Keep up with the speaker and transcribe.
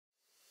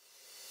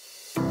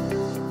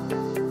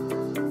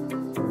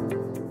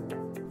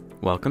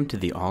Welcome to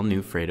the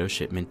all-new Freightos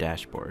Shipment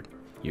dashboard.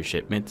 Your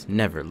shipments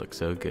never look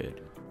so good.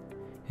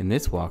 In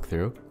this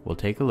walkthrough, we'll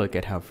take a look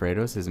at how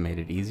Freightos has made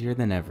it easier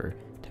than ever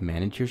to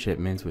manage your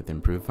shipments with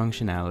improved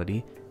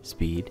functionality,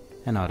 speed,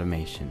 and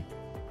automation.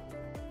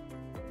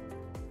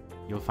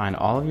 You'll find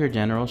all of your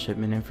general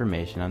shipment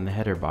information on the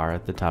header bar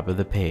at the top of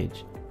the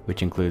page,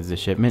 which includes the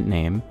shipment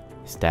name,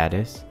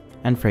 status,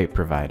 and freight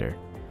provider.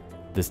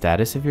 The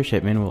status of your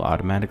shipment will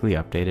automatically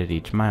update at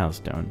each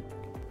milestone.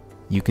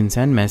 You can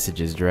send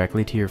messages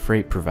directly to your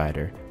freight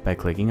provider by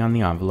clicking on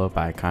the envelope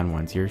icon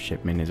once your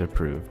shipment is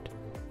approved.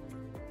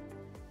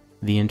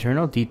 The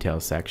internal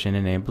details section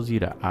enables you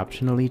to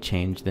optionally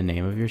change the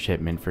name of your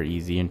shipment for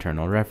easy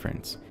internal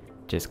reference.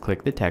 Just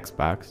click the text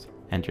box,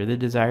 enter the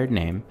desired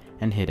name,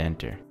 and hit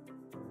enter.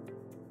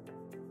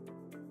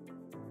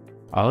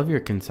 All of your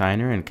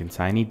consignor and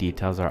consignee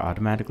details are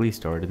automatically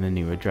stored in the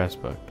new address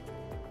book.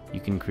 You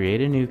can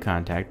create a new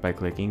contact by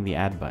clicking the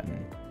Add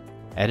button,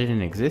 edit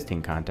an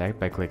existing contact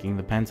by clicking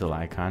the pencil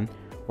icon,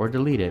 or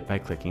delete it by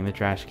clicking the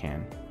trash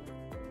can.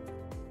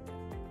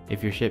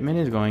 If your shipment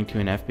is going to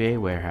an FBA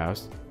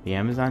warehouse, the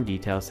Amazon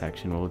Details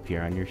section will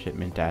appear on your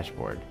shipment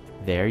dashboard.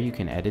 There you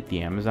can edit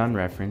the Amazon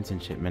reference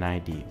and shipment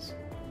IDs.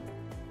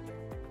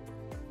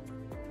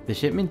 The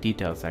Shipment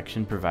Details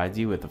section provides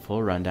you with a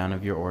full rundown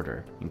of your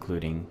order,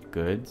 including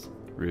goods,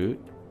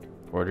 route,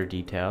 order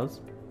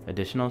details,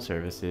 additional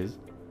services,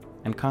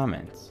 and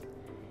comments.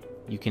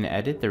 You can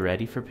edit the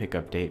Ready for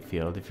Pickup date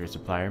field if your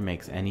supplier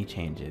makes any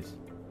changes.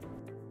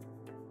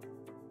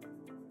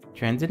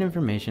 Transit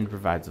information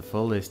provides a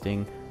full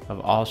listing of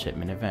all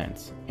shipment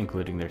events,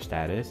 including their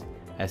status,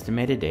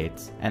 estimated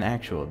dates, and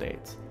actual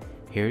dates.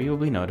 Here you will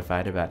be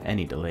notified about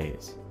any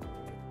delays.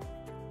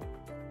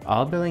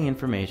 All billing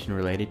information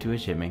related to a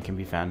shipment can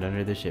be found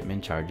under the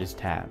Shipment Charges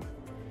tab.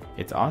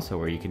 It's also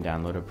where you can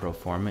download a pro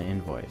forma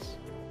invoice.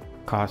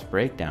 Cost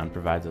Breakdown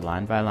provides a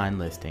line-by-line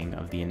listing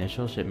of the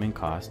initial shipment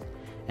cost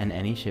and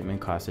any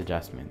shipment cost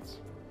adjustments.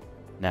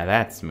 Now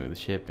that's smooth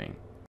shipping.